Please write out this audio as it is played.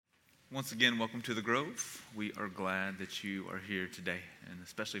Once again, welcome to the Grove. We are glad that you are here today, and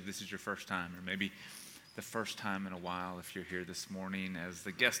especially if this is your first time, or maybe the first time in a while if you're here this morning as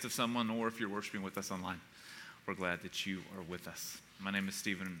the guest of someone, or if you're worshiping with us online. We're glad that you are with us. My name is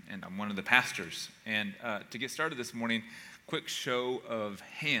Stephen, and I'm one of the pastors. And to get started this morning, quick show of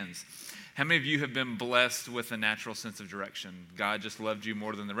hands. How many of you have been blessed with a natural sense of direction? God just loved you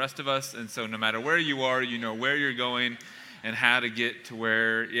more than the rest of us, and so no matter where you are, you know where you're going and how to get to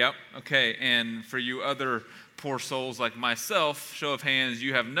where, okay. And for you other poor souls like myself, show of hands,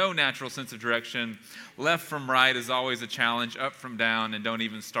 you have no natural sense of direction. Left from right is always a challenge, up from down, and don't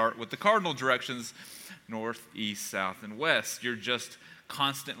even start with the cardinal directions, north, east, south, and west. You're just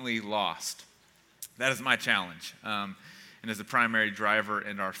constantly lost. That is my challenge. And as a primary driver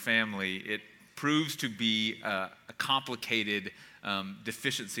in our family, it proves to be a complicated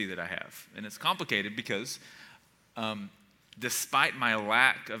deficiency that I have. And it's complicated because despite my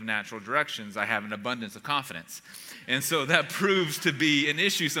lack of natural directions, I have an abundance of confidence. And so that proves to be an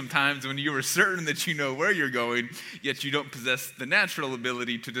issue sometimes when you are certain that you know where you're going, yet you don't possess the natural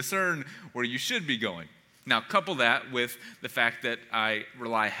ability to discern where you should be going. Now, couple that with the fact that I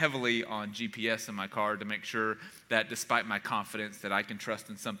rely heavily on GPS in my car to make sure that despite my confidence that I can trust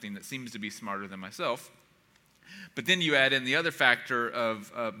in something that seems to be smarter than myself. But then you add in the other factor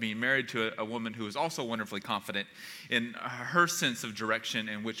of being married to a woman who is also wonderfully confident in her sense of direction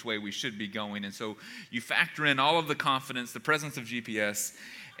and which way we should be going. And so you factor in all of the confidence, the presence of GPS,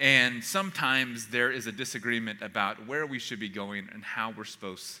 and sometimes there is a disagreement about where we should be going and how we're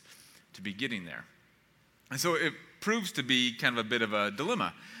supposed to be getting there. And so it proves to be kind of a bit of a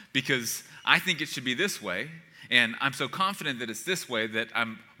dilemma because I think it should be this way. And I'm so confident that it's this way that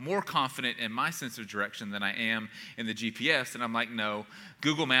I'm more confident in my sense of direction than I am in the GPS. And I'm like, no,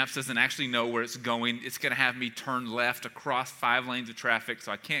 Google Maps doesn't actually know where it's going. It's going to have me turn left across 5 lanes of traffic, so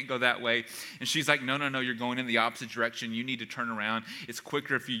I can't go that way. And she's like, no, you're going in the opposite direction. You need to turn around. It's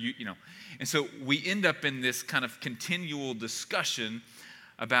quicker if you. And so we end up in this kind of continual discussion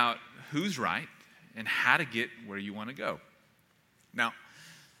about who's right and how to get where you want to go. Now,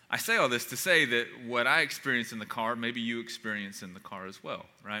 I say all this to say that what I experience in the car, maybe you experience in the car as well,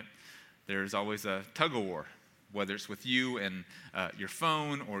 right? There's always a tug of war, whether it's with you and your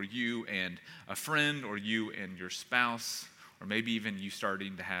phone, or you and a friend, or you and your spouse, or maybe even you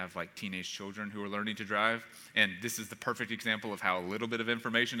starting to have like teenage children who are learning to drive. And this is the perfect example of how a little bit of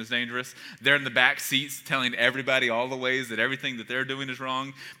information is dangerous. They're in the back seats telling everybody all the ways that everything that they're doing is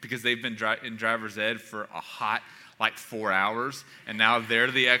wrong because they've been in driver's ed for a hot 4 hours, and now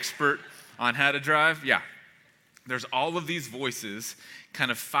they're the expert on how to drive. Yeah, there's all of these voices kind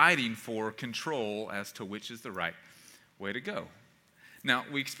of fighting for control as to which is the right way to go. Now,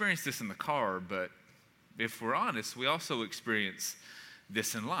 we experience this in the car, but if we're honest, we also experience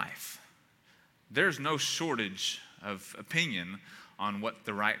this in life. There's no shortage of opinion on what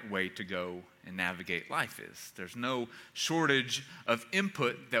the right way to go and navigate life is. There's no shortage of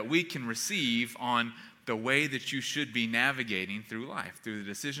input that we can receive on the way that you should be navigating through life, through the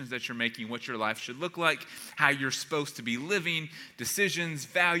decisions that you're making, what your life should look like, how you're supposed to be living, decisions,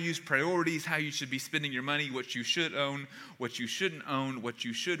 values, priorities, how you should be spending your money, what you should own, what you shouldn't own, what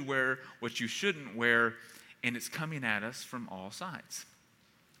you should wear, what you shouldn't wear, and it's coming at us from all sides.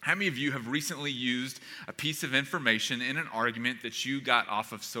 How many of you have recently used a piece of information in an argument that you got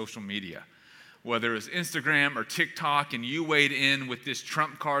off of social media? Whether it was Instagram or TikTok, and you weighed in with this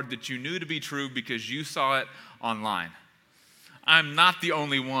trump card that you knew to be true because you saw it online. I'm not the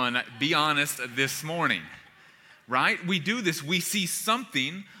only one, be honest, this morning, right? We do this. We see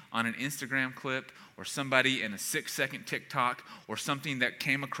something on an Instagram clip or somebody in a 6-second TikTok or something that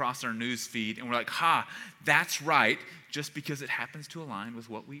came across our news feed, and we're like, that's right, just because it happens to align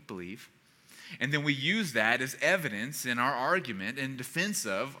with what we believe. And then we use that as evidence in our argument in defense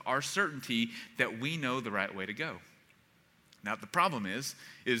of our certainty that we know the right way to go. Now, the problem is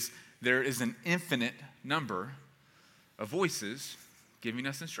there is an infinite number of voices giving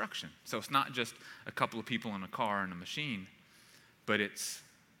us instruction. So it's not just a couple of people in a car and a machine, but it's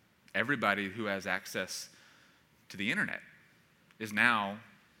everybody who has access to the internet is now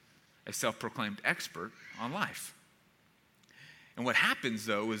a self-proclaimed expert on life. And what happens,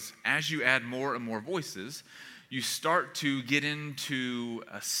 though, is as you add more and more voices, you start to get into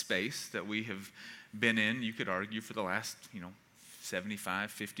a space that we have been in, you could argue, for the last,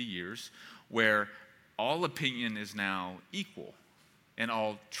 75, 50 years, where all opinion is now equal and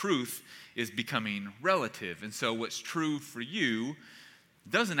all truth is becoming relative. And so what's true for you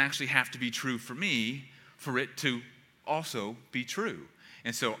doesn't actually have to be true for me for it to also be true.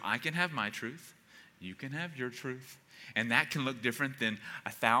 And so I can have my truth, you can have your truth, And that can look different than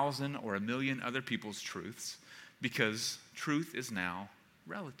 1,000 or 1,000,000 other people's truths, because truth is now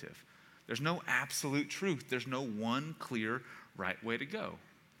relative. There's no absolute truth. There's no one clear right way to go.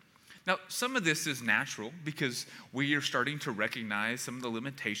 Now, some of this is natural because we are starting to recognize some of the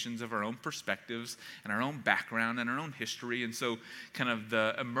limitations of our own perspectives and our own background and our own history. And so kind of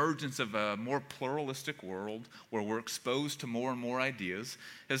the emergence of a more pluralistic world where we're exposed to more and more ideas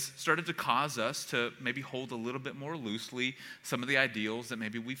has started to cause us to maybe hold a little bit more loosely some of the ideals that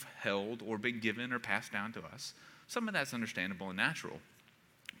maybe we've held or been given or passed down to us. Some of that's understandable and natural.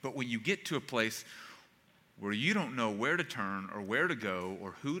 But when you get to a place where you don't know where to turn or where to go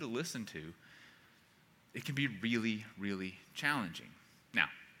or who to listen to, it can be really, really challenging. Now,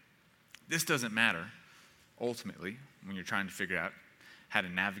 this doesn't matter ultimately when you're trying to figure out how to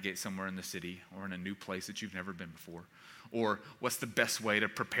navigate somewhere in the city or in a new place that you've never been before, or what's the best way to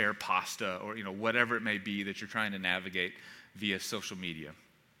prepare pasta, or whatever it may be that you're trying to navigate via social media.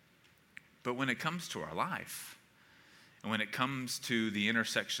 But when it comes to our life, and when it comes to the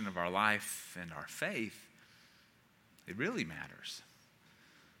intersection of our life and our faith, it really matters.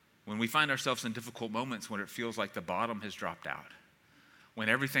 When we find ourselves in difficult moments when it feels like the bottom has dropped out, when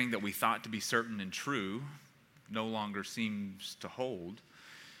everything that we thought to be certain and true no longer seems to hold,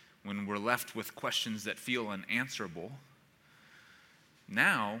 when we're left with questions that feel unanswerable,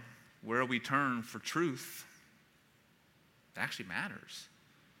 now where we turn for truth actually matters.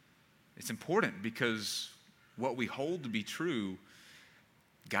 It's important because what we hold to be true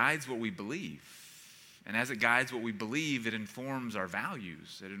guides what we believe. And as it guides what we believe, it informs our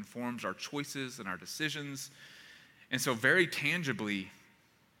values. It informs our choices and our decisions. And so very tangibly,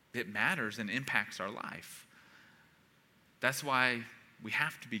 it matters and impacts our life. That's why we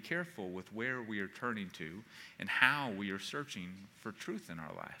have to be careful with where we are turning to and how we are searching for truth in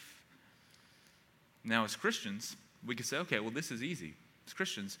our life. Now, as Christians, we could say, okay, well, this is easy. As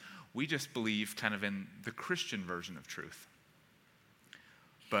Christians, we just believe kind of in the Christian version of truth.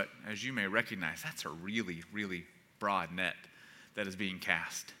 But as you may recognize, that's a really, really broad net that is being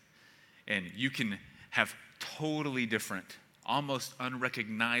cast. And you can have totally different, almost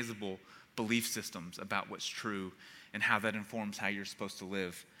unrecognizable belief systems about what's true and how that informs how you're supposed to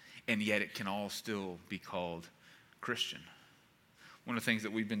live. And yet it can all still be called Christian. One of the things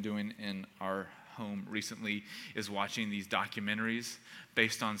that we've been doing in our home recently is watching these documentaries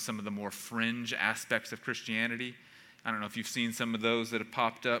based on some of the more fringe aspects of Christianity. I don't know if you've seen some of those that have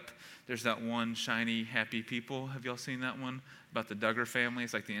popped up. There's that one, Shiny Happy People. Have y'all seen that one? About the Duggar family.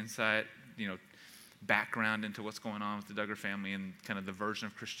 It's like the insight, background into what's going on with the Duggar family and kind of the version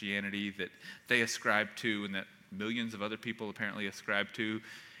of Christianity that they ascribe to and that millions of other people apparently ascribe to.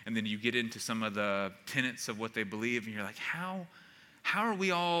 And then you get into some of the tenets of what they believe, and you're like, how are we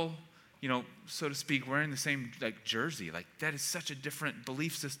all, so to speak, wearing the same jersey? Like, that is such a different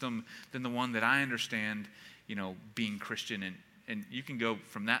belief system than the one that I understand, being Christian. And you can go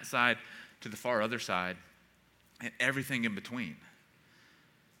from that side to the far other side and everything in between.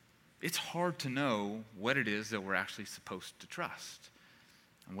 It's hard to know what it is that we're actually supposed to trust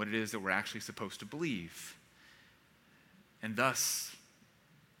and what it is that we're actually supposed to believe. And thus,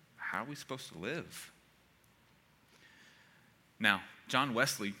 how are we supposed to live? Now, John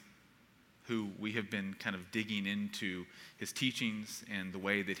Wesley, who we have been kind of digging into his teachings and the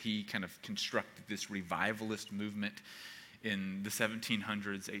way that he kind of constructed this revivalist movement in the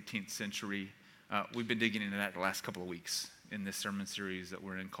 1700s, 18th century. We've been digging into that the last couple of weeks in this sermon series that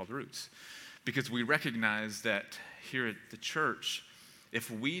we're in called Roots. Because we recognize that here at the church, if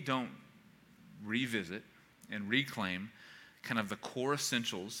we don't revisit and reclaim kind of the core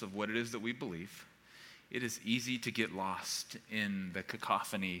essentials of what it is that we believe, it is easy to get lost in the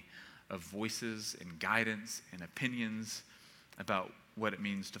cacophony of voices and guidance and opinions about what it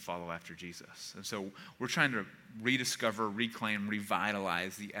means to follow after Jesus. And so we're trying to rediscover, reclaim,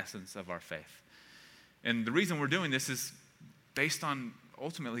 revitalize the essence of our faith. And the reason we're doing this is based on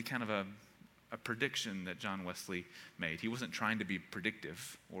ultimately kind of a prediction that John Wesley made. He wasn't trying to be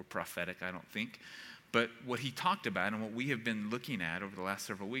predictive or prophetic, I don't think. But what he talked about and what we have been looking at over the last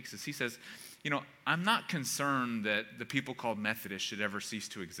several weeks is he says, I'm not concerned that the people called Methodists should ever cease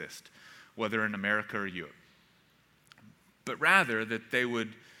to exist, whether in America or Europe, but rather that they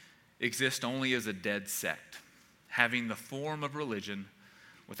would exist only as a dead sect, having the form of religion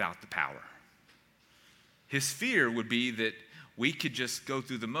without the power. His fear would be that we could just go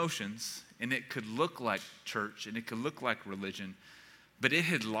through the motions and it could look like church and it could look like religion, but it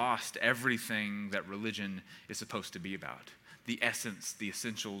had lost everything that religion is supposed to be about. The essence, the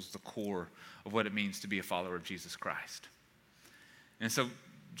essentials, the core of what it means to be a follower of Jesus Christ. And so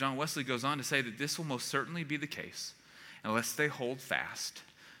John Wesley goes on to say that this will most certainly be the case unless they hold fast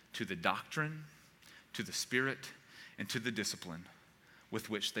to the doctrine, to the spirit, and to the discipline with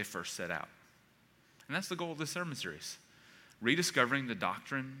which they first set out. And that's the goal of this sermon series, rediscovering the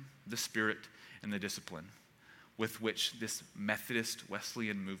doctrine, the spirit, and the discipline with which this Methodist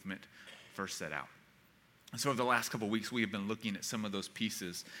Wesleyan movement first set out. And so over the last couple of weeks, we have been looking at some of those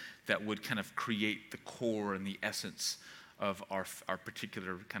pieces that would kind of create the core and the essence of our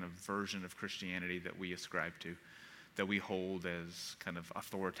particular kind of version of Christianity that we ascribe to, that we hold as kind of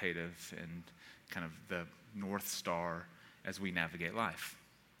authoritative and kind of the North Star as we navigate life.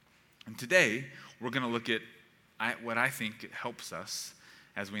 And today, we're going to look at what I think helps us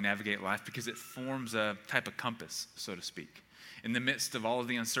as we navigate life, because it forms a type of compass, so to speak. In the midst of all of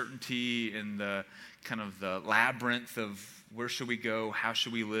the uncertainty and the kind of the labyrinth of where should we go, how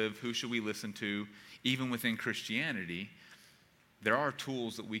should we live, who should we listen to, even within Christianity, there are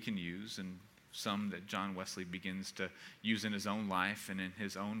tools that we can use, and some that John Wesley begins to use in his own life and in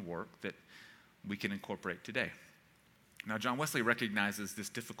his own work that we can incorporate today. Now, John Wesley recognizes this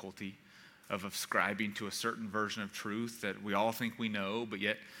difficulty of ascribing to a certain version of truth that we all think we know, but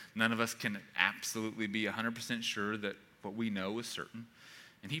yet none of us can absolutely be 100% sure that what we know is certain.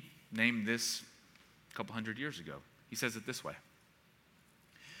 And he named this a couple hundred years ago. He says it this way.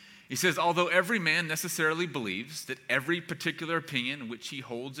 He says, although every man necessarily believes that every particular opinion which he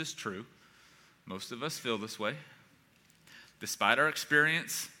holds is true, most of us feel this way. Despite our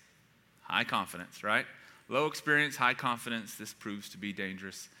experience, high confidence, right? Low experience, high confidence, this proves to be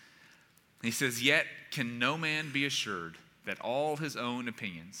dangerous. He says, yet can no man be assured that all his own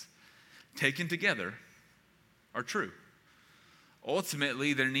opinions, taken together, are true.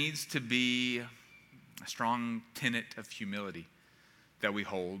 Ultimately, there needs to be a strong tenet of humility that we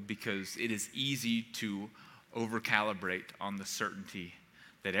hold, because it is easy to overcalibrate on the certainty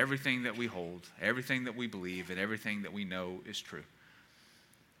that everything that we hold, everything that we believe, and everything that we know is true.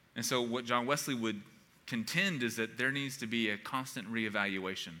 And so what John Wesley would contend is that there needs to be a constant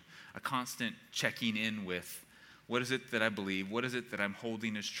reevaluation, a constant checking in with what is it that I believe, what is it that I'm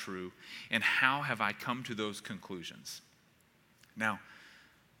holding as true, and how have I come to those conclusions? Now,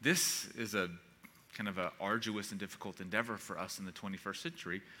 this is a kind of an arduous and difficult endeavor for us in the 21st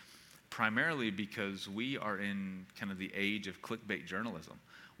century, primarily because we are in kind of the age of clickbait journalism.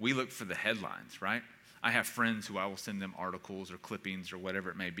 We look for the headlines, right? I have friends who I will send them articles or clippings or whatever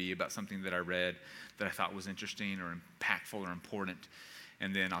it may be about something that I read that I thought was interesting or impactful or important.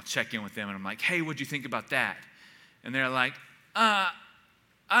 And then I'll check in with them and I'm like, hey, what'd you think about that? And they're like, I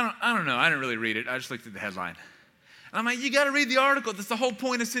don't know. I didn't really read it. I just looked at the headline. And I'm like, you got to read the article. That's the whole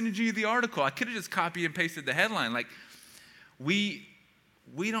point of sending you the article. I could have just copied and pasted the headline. Like, we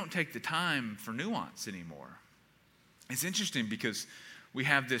don't take the time for nuance anymore. It's interesting because we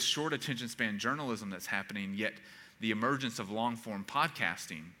have this short attention span journalism that's happening, yet the emergence of long-form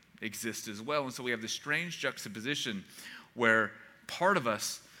podcasting exists as well. And so we have this strange juxtaposition where part of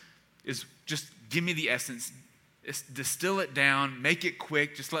us is just give me the essence, distill it down, make it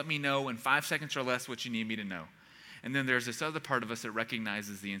quick, just let me know in 5 seconds or less what you need me to know. And then there's this other part of us that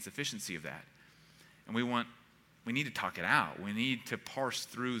recognizes the insufficiency of that. And we need to talk it out. We need to parse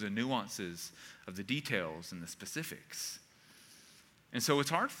through the nuances of the details and the specifics. And so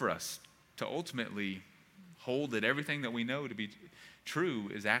it's hard for us to ultimately hold that everything that we know to be true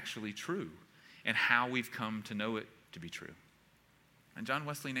is actually true, and how we've come to know it to be true. And John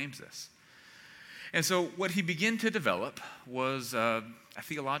Wesley names this. And so what he began to develop was a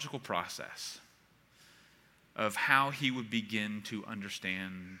theological process of how he would begin to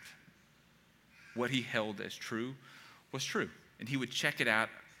understand what he held as true was true. And he would check it out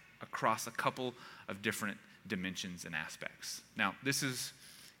across a couple of different dimensions and aspects. Now, this is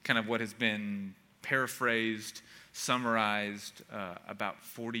kind of what has been paraphrased, summarized about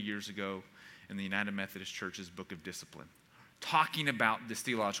 40 years ago in the United Methodist Church's Book of Discipline, talking about this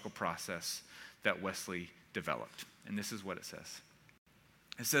theological process that Wesley developed. And this is what it says.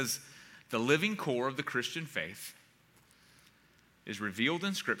 It says, the living core of the Christian faith is revealed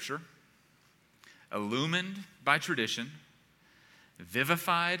in Scripture, illumined by tradition,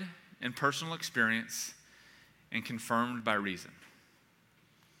 vivified in personal experience, and confirmed by reason.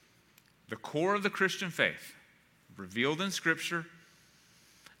 The core of the Christian faith, revealed in Scripture,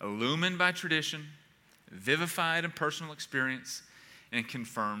 illumined by tradition, vivified in personal experience, and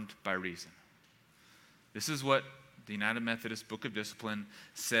confirmed by reason. This is what the United Methodist Book of Discipline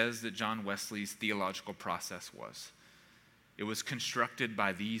says that John Wesley's theological process was. It was constructed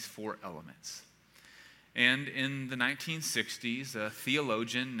by these four elements. And in the 1960s, a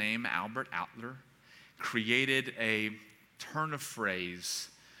theologian named Albert Outler created a turn of phrase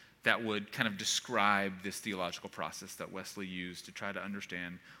that would kind of describe this theological process that Wesley used to try to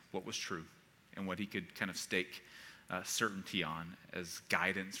understand what was true and what he could kind of stake certainty on as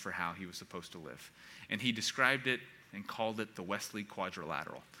guidance for how he was supposed to live. And he described it and called it the Wesley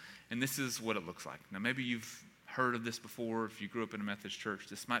quadrilateral. And this is what it looks like. Now, maybe you've heard of this before. If you grew up in a Methodist church,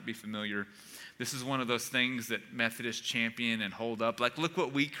 this might be familiar. This is one of those things that Methodists champion and hold up. Like, look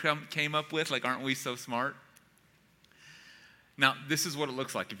what we came up with. Like, aren't we so smart? Now, this is what it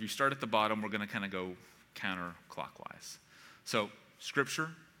looks like. If you start at the bottom, we're going to kind of go counterclockwise. So, Scripture,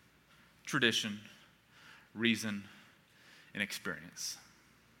 tradition, reason, and experience.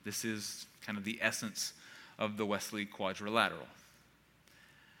 This is kind of the essence of the Wesley quadrilateral.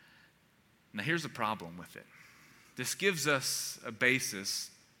 Now, here's the problem with it. This gives us a basis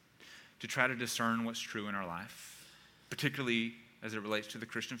to try to discern what's true in our life, particularly as it relates to the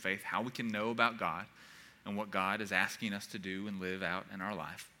Christian faith, how we can know about God and what God is asking us to do and live out in our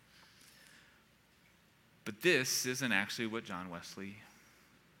life. But this isn't actually what John Wesley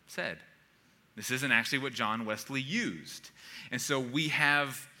said. This isn't actually what John Wesley used. And so we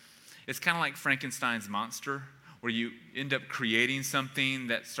have, it's kind of like Frankenstein's monster, where you end up creating something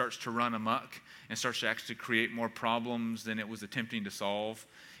that starts to run amok and starts to actually create more problems than it was attempting to solve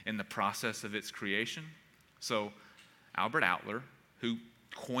in the process of its creation. So Albert Outler, who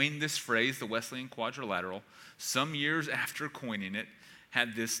coined this phrase, the Wesleyan quadrilateral, some years after coining it,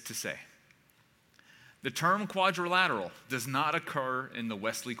 had this to say: "The term quadrilateral does not occur in the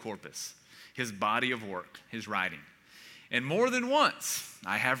Wesley corpus, his body of work, his writing. And more than once,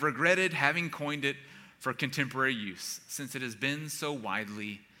 I have regretted having coined it for contemporary use, since it has been so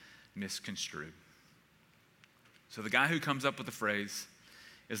widely misconstrued." So the guy who comes up with the phrase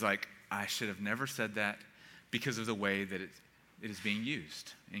is like, I should have never said that because of the way that it is being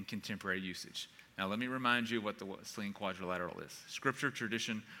used in contemporary usage. Now let me remind you what the Wesleyan quadrilateral is: Scripture,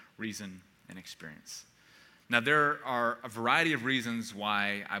 tradition, reason, and experience. Now there are a variety of reasons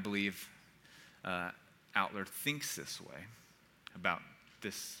why I believe Outler thinks this way about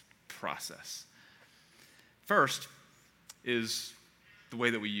this process. First is the way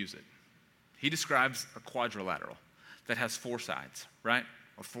that we use it. He describes a quadrilateral that has four sides, right?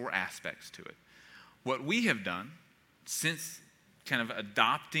 Or four aspects to it. What we have done since kind of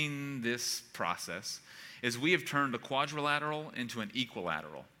adopting this process is we have turned a quadrilateral into an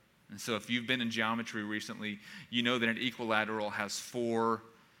equilateral. And so if you've been in geometry recently, you know that an equilateral has four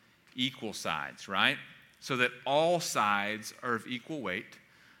equal sides, right? So that all sides are of equal weight,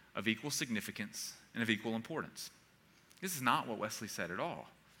 of equal significance, and of equal importance. This is not what Wesley said at all.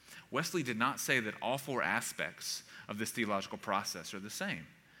 Wesley did not say that all four aspects of this theological process are the same.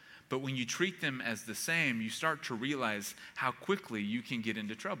 But when you treat them as the same, you start to realize how quickly you can get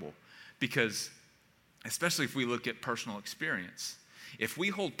into trouble. Because, especially if we look at personal experience, if we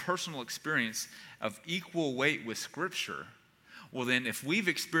hold personal experience of equal weight with Scripture, well then if we've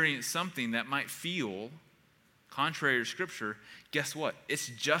experienced something that might feel contrary to Scripture, guess what? It's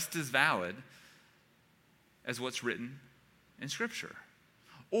just as valid as what's written in Scripture.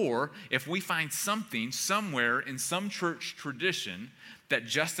 Or if we find something somewhere in some church tradition that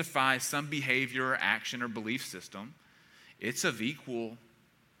justifies some behavior or action or belief system, it's of equal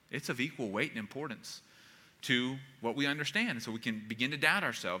weight and importance to what we understand. And so we can begin to doubt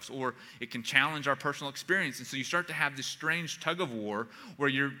ourselves, or it can challenge our personal experience. And so you start to have this strange tug of war where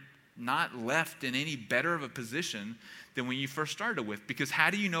you're not left in any better of a position than when you first started with. Because how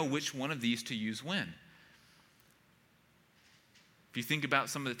do you know which one of these to use when? If you think about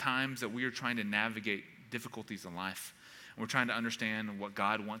some of the times that we are trying to navigate difficulties in life, and we're trying to understand what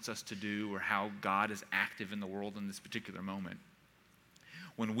God wants us to do or how God is active in the world in this particular moment,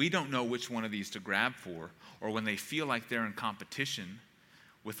 when we don't know which one of these to grab for, or when they feel like they're in competition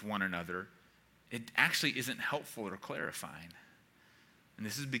with one another, it actually isn't helpful or clarifying. And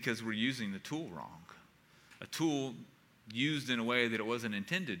this is because we're using the tool wrong. A tool used in a way that it wasn't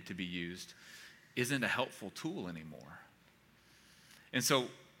intended to be used isn't a helpful tool anymore. And so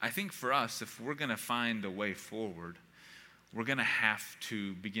I think for us, if we're going to find a way forward, we're going to have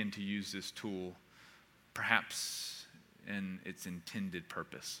to begin to use this tool perhaps in its intended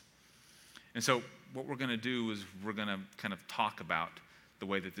purpose. And so what we're going to do is we're going to kind of talk about the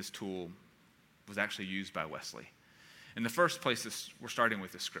way that this tool was actually used by Wesley. In the first place, we're starting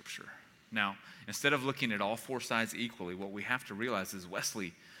with the Scripture. Now, instead of looking at all four sides equally, what we have to realize is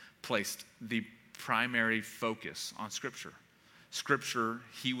Wesley placed the primary focus on Scripture. Scripture,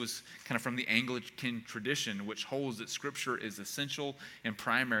 he was kind of from the Anglican tradition, which holds that Scripture is essential and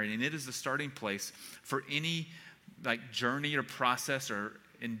primary, and it is the starting place for any journey or process or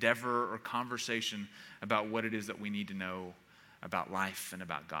endeavor or conversation about what it is that we need to know about life and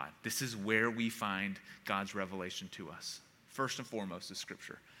about God. This is where we find God's revelation to us. First and foremost is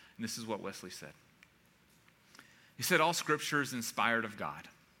Scripture. And this is what Wesley said. He said, all Scripture is inspired of God.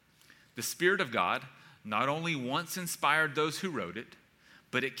 The Spirit of God not only once inspired those who wrote it,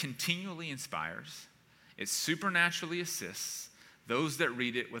 but it continually inspires. It supernaturally assists those that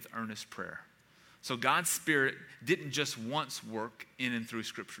read it with earnest prayer. So God's Spirit didn't just once work in and through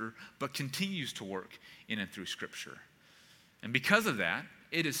Scripture, but continues to work in and through Scripture. And because of that,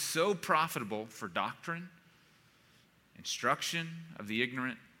 it is so profitable for doctrine, instruction of the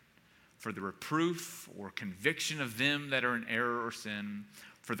ignorant, for the reproof or conviction of them that are in error or sin,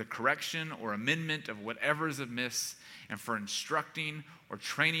 for the correction or amendment of whatever is amiss, and for instructing or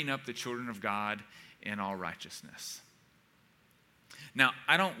training up the children of God in all righteousness. Now,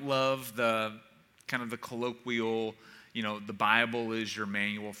 I don't love the kind of the colloquial, the Bible is your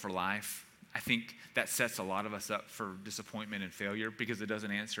manual for life. I think that sets a lot of us up for disappointment and failure because it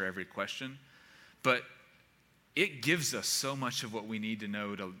doesn't answer every question. But it gives us so much of what we need to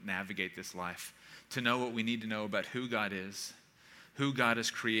know to navigate this life, to know what we need to know about who God is, who God has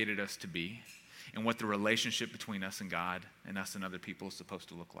created us to be, and what the relationship between us and God and us and other people is supposed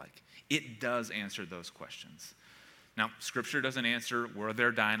to look like. It does answer those questions. Now, Scripture doesn't answer were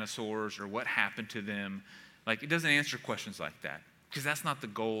there dinosaurs or what happened to them. It doesn't answer questions like that because that's not the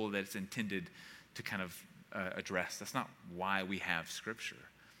goal that it's intended to kind of address. That's not why we have Scripture.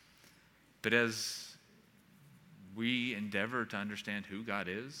 But as we endeavor to understand who God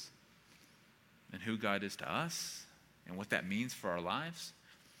is and who God is to us and what that means for our lives,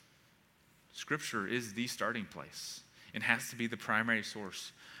 Scripture is the starting place. It has to be the primary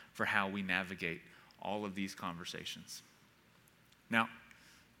source for how we navigate all of these conversations. Now,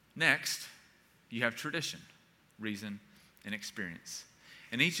 next, you have tradition, reason, and experience.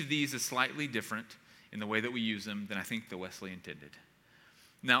 And each of these is slightly different in the way that we use them than I think the Wesley intended.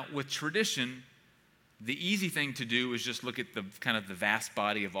 Now, with tradition, the easy thing to do is just look at the kind of the vast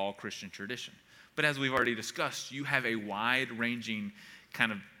body of all Christian tradition. But as we've already discussed, you have a wide-ranging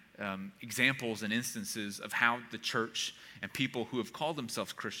kind of examples and instances of how the church and people who have called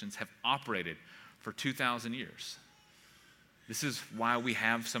themselves Christians have operated for 2,000 years. This is why we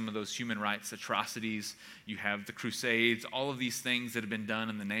have some of those human rights atrocities. You have the Crusades, all of these things that have been done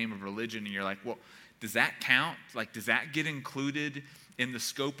in the name of religion, and you're like, well, does that count? Does that get included in the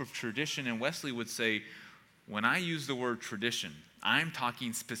scope of tradition? And Wesley would say, when I use the word tradition, I'm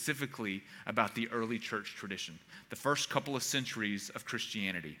talking specifically about the early church tradition, the first couple of centuries of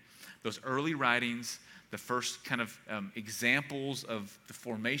Christianity. Those early writings, the first kind of examples of the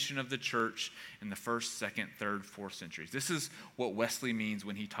formation of the church in the first, second, third, fourth centuries. This is what Wesley means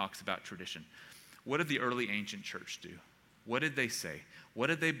when he talks about tradition. What did the early ancient church do? What did they say? What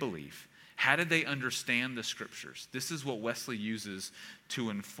did they believe? How did they understand the Scriptures? This is what Wesley uses to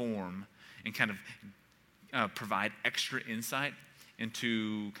inform and kind of provide extra insight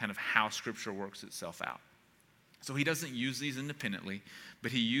into kind of how Scripture works itself out. So he doesn't use these independently,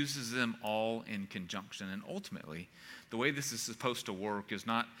 but he uses them all in conjunction. And ultimately, the way this is supposed to work is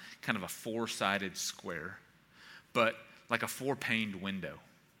not kind of a four-sided square, but like a four-paned window,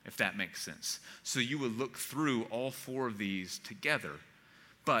 if that makes sense. So you would look through all four of these together,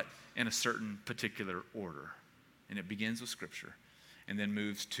 but in a certain particular order. And it begins with Scripture and then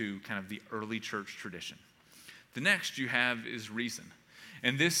moves to kind of the early church tradition. The next you have is reason.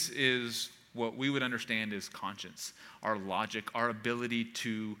 And this is what we would understand as conscience, our logic, our ability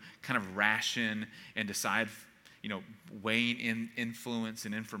to kind of ration and decide, weighing in influence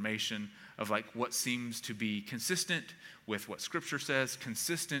and information of what seems to be consistent with what Scripture says,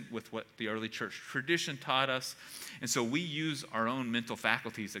 consistent with what the early church tradition taught us. And so we use our own mental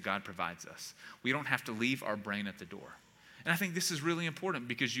faculties that God provides us. We don't have to leave our brain at the door. And I think this is really important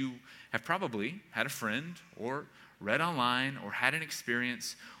because you have probably had a friend or read online or had an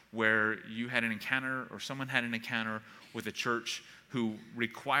experience where you had an encounter or someone had an encounter with a church who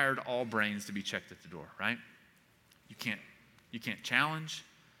required all brains to be checked at the door, right? You can't challenge,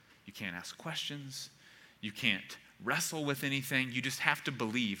 you can't ask questions, you can't wrestle with anything, you just have to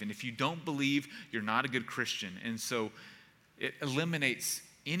believe. And if you don't believe, you're not a good Christian. And so it eliminates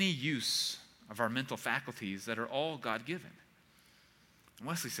any use of our mental faculties that are all God-given. And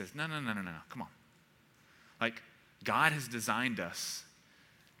Wesley says, no, come on. God has designed us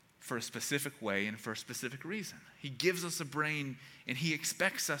for a specific way and for a specific reason. He gives us a brain and he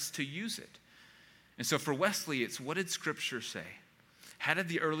expects us to use it. And so for Wesley, it's what did Scripture say? How did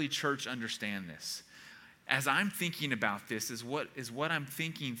the early church understand this? As I'm thinking about this, is what I'm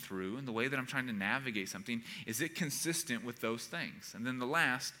thinking through and the way that I'm trying to navigate something, is it consistent with those things? And then the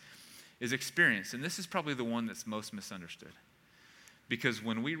last is experience. And this is probably the one that's most misunderstood. Because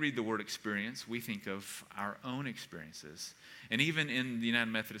when we read the word experience, we think of our own experiences. And even in the United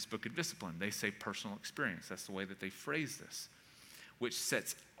Methodist Book of Discipline, they say personal experience. That's the way that they phrase this, which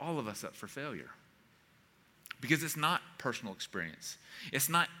sets all of us up for failure. Because it's not personal experience. It's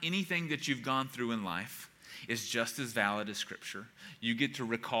not anything that you've gone through in life. It's just as valid as Scripture. You get to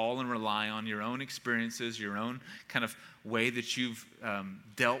recall and rely on your own experiences, your own kind of way that you've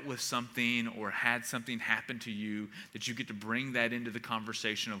dealt with something or had something happen to you, that you get to bring that into the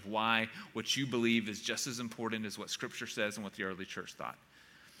conversation of why what you believe is just as important as what Scripture says and what the early church thought.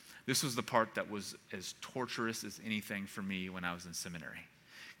 This was the part that was as torturous as anything for me when I was in seminary.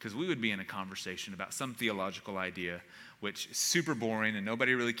 Because we would be in a conversation about some theological idea, which is super boring and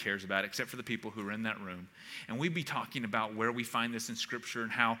nobody really cares about except for the people who are in that room. And we'd be talking about where we find this in Scripture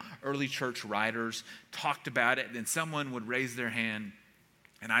and how early church writers talked about it. And then someone would raise their hand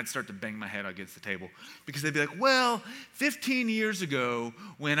and I'd start to bang my head against the table because they'd be like, well, 15 years ago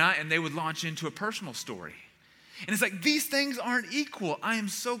and they would launch into a personal story. And it's like, these things aren't equal. I am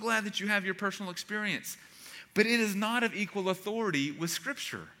so glad that you have your personal experience. But it is not of equal authority with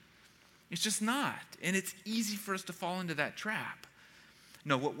Scripture. It's just not. And it's easy for us to fall into that trap.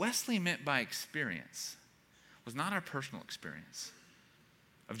 No, what Wesley meant by experience was not our personal experience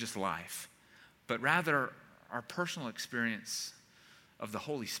of just life, but rather our personal experience of the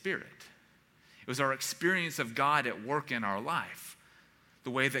Holy Spirit. It was our experience of God at work in our life,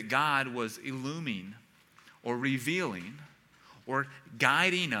 the way that God was illumining or revealing or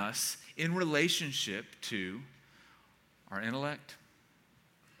guiding us in relationship to our intellect,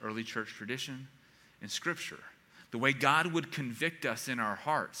 early church tradition, and Scripture. The way God would convict us in our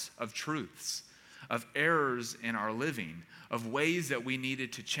hearts of truths, of errors in our living, of ways that we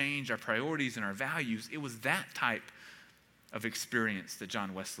needed to change our priorities and our values. It was that type of experience that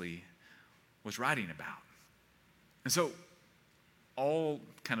John Wesley was writing about. And so all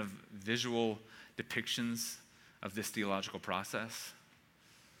kind of visual depictions of this theological process,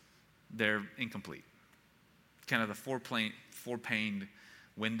 they're incomplete. Kind of the four-paned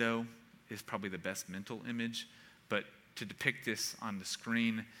window is probably the best mental image, but to depict this on the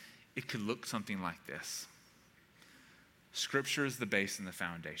screen, it could look something like this. Scripture is the base and the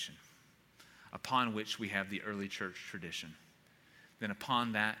foundation upon which we have the early church tradition. Then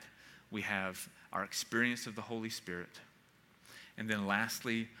upon that, we have our experience of the Holy Spirit. And then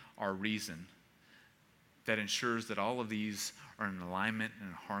lastly, our reason that ensures that all of these are in alignment and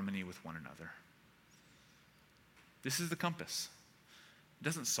in harmony with one another. This is the compass. It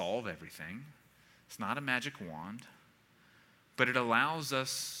doesn't solve everything. It's not a magic wand, but it allows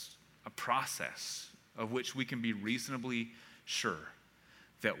us a process of which we can be reasonably sure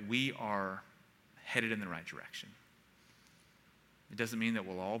that we are headed in the right direction. It doesn't mean that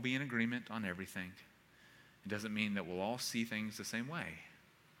we'll all be in agreement on everything. It doesn't mean that we'll all see things the same way.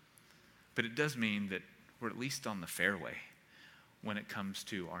 But it does mean that we're at least on the fairway when it comes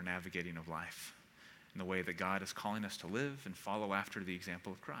to our navigating of life and the way that God is calling us to live and follow after the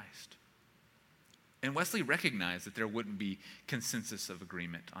example of Christ. And Wesley recognized that there wouldn't be consensus of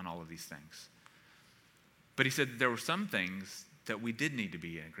agreement on all of these things. But he said that there were some things that we did need to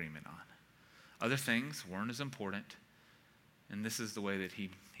be in agreement on. Other things weren't as important. And this is the way that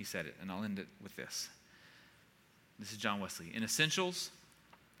he said it. And I'll end it with this. This is John Wesley. In essentials,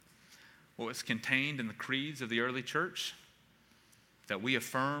 what was contained in the creeds of the early church that we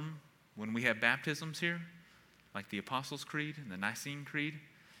affirm when we have baptisms here, like the Apostles' Creed and the Nicene Creed,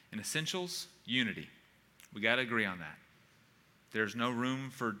 in essentials, unity. We got to agree on that. There's no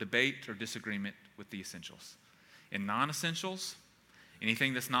room for debate or disagreement with the essentials. In non-essentials,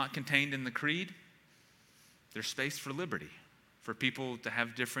 anything that's not contained in the creed, there's space for liberty, for people to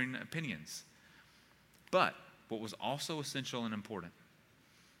have differing opinions. But what was also essential and important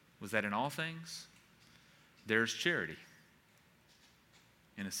was that in all things, there's charity.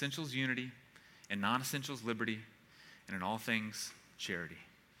 In essentials, unity. In non-essentials, liberty. And in all things, charity.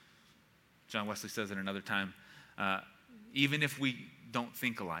 John Wesley says at another time, even if we don't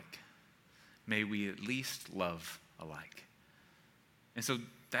think alike, may we at least love alike. And so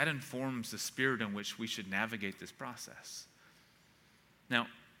that informs the spirit in which we should navigate this process. Now,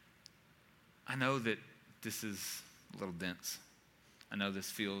 I know that this is a little dense. I know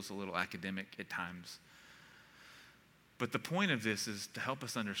this feels a little academic at times. But the point of this is to help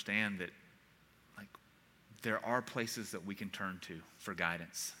us understand that there are places that we can turn to for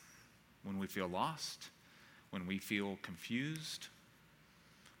guidance when we feel lost, when we feel confused,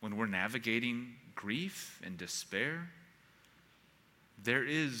 when we're navigating grief and despair. There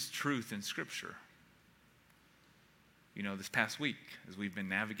is truth in Scripture. You know, this past week, as we've been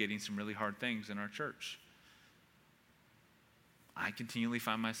navigating some really hard things in our church, I continually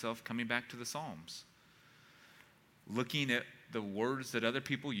find myself coming back to the Psalms, looking at the words that other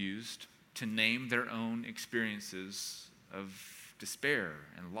people used to name their own experiences of despair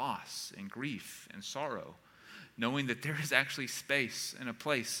and loss and grief and sorrow, knowing that there is actually space and a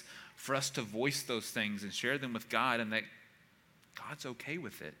place for us to voice those things and share them with God, and that God's okay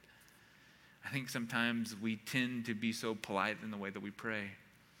with it. I think sometimes we tend to be so polite in the way that we pray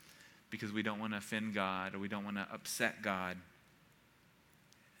because we don't want to offend God or we don't want to upset God.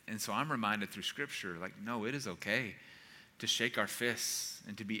 And so I'm reminded through Scripture, like, no, it is okay to shake our fists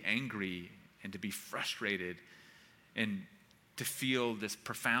and to be angry and to be frustrated and to feel this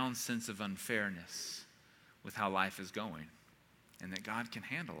profound sense of unfairness with how life is going, and that God can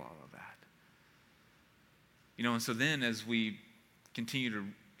handle all of that. And so then as we continue to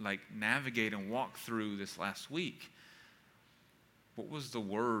navigate and walk through this last week, what was the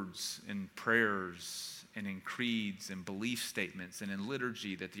words and prayers and in creeds and belief statements and in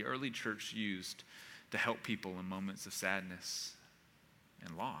liturgy that the early church used to help people in moments of sadness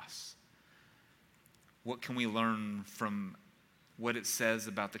and loss? What can we learn from what it says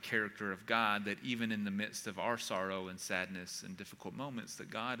about the character of God, that even in the midst of our sorrow and sadness and difficult moments, that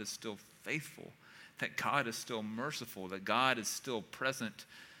God is still faithful, that God is still merciful, that God is still present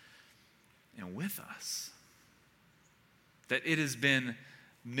and with us? That it has been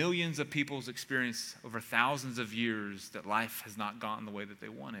millions of people's experience over thousands of years that life has not gone the way that they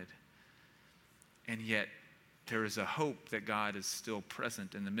wanted. And yet there is a hope that God is still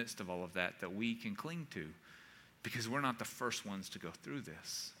present in the midst of all of that we can cling to, because we're not the first ones to go through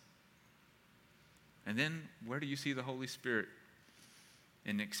this. And then where do you see the Holy Spirit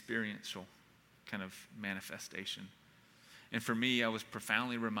in experiential kind of manifestation? And for me, I was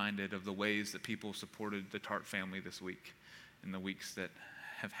profoundly reminded of the ways that people supported the Tart family this week and the weeks that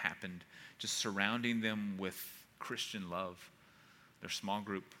have happened, just surrounding them with Christian love, their small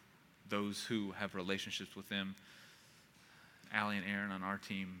group, those who have relationships with them, Allie and Aaron on our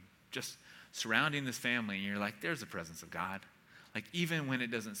team, just surrounding this family, and you're like, there's the presence of God. Even when it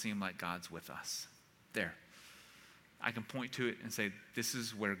doesn't seem like God's with us, there. I can point to it and say, this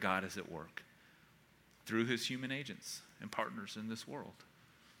is where God is at work through his human agents and partners in this world.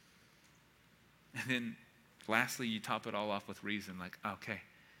 And then lastly, you top it all off with reason, okay,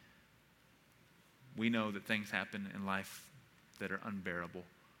 we know that things happen in life that are unbearable,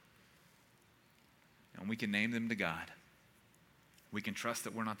 and we can name them to God. We can trust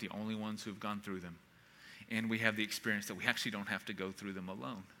that we're not the only ones who've gone through them. And we have the experience that we actually don't have to go through them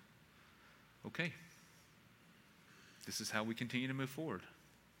alone. Okay. This is how we continue to move forward.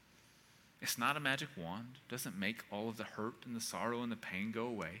 It's not a magic wand. It doesn't make all of the hurt and the sorrow and the pain go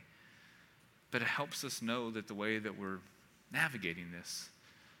away. But it helps us know that the way that we're navigating this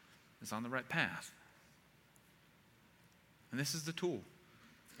is on the right path. And this is the tool.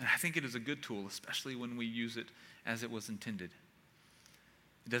 And I think it is a good tool, especially when we use it as it was intended.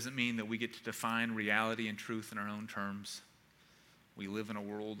 It doesn't mean that we get to define reality and truth in our own terms. We live in a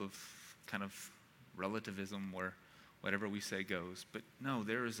world of kind of relativism where whatever we say goes. But no,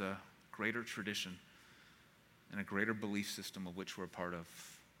 there is a greater tradition and a greater belief system of which we're a part of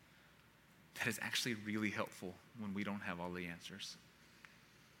that is actually really helpful when we don't have all the answers.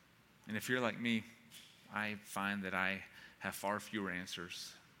 And if you're like me, I find that I have far fewer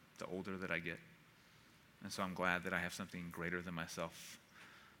answers the older that I get. And so I'm glad that I have something greater than myself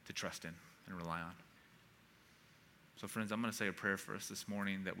to trust in and rely on. So friends, I'm going to say a prayer for us this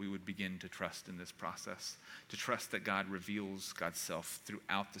morning that we would begin to trust in this process, to trust that God reveals God's self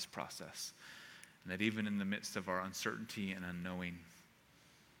throughout this process, and that even in the midst of our uncertainty and unknowing,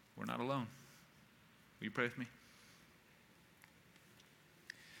 we're not alone. Will you pray with me?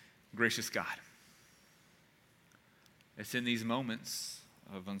 Gracious God, it's in these moments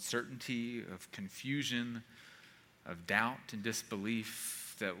of uncertainty, of confusion, of doubt and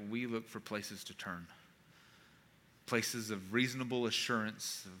disbelief that we look for places to turn, places of reasonable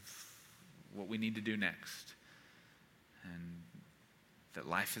assurance of what we need to do next, and that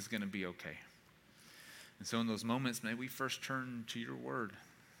life is going to be okay. And so in those moments, may we first turn to your word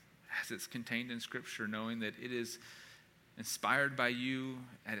as it's contained in Scripture, knowing that it is inspired by you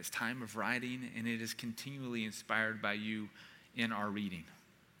at its time of writing, and it is continually inspired by you in our reading.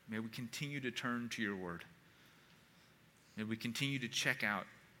 May we continue to turn to your word. May we continue to check out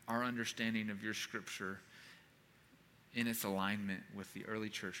our understanding of your Scripture in its alignment with the early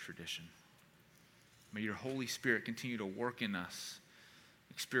church tradition. May your Holy Spirit continue to work in us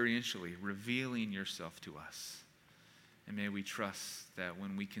experientially, revealing yourself to us. And may we trust that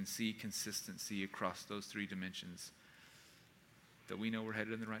when we can see consistency across those three dimensions, that we know we're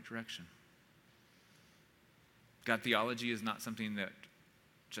headed in the right direction. God, theology is not something that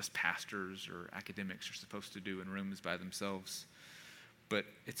just pastors or academics are supposed to do in rooms by themselves, but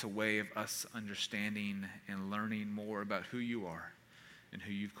it's a way of us understanding and learning more about who you are and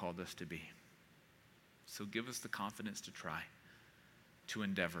who you've called us to be. So give us the confidence to try, to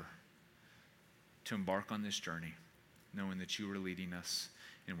endeavor, to embark on this journey, knowing that you are leading us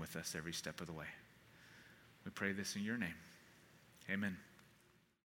and with us every step of the way. We pray this in your name. Amen.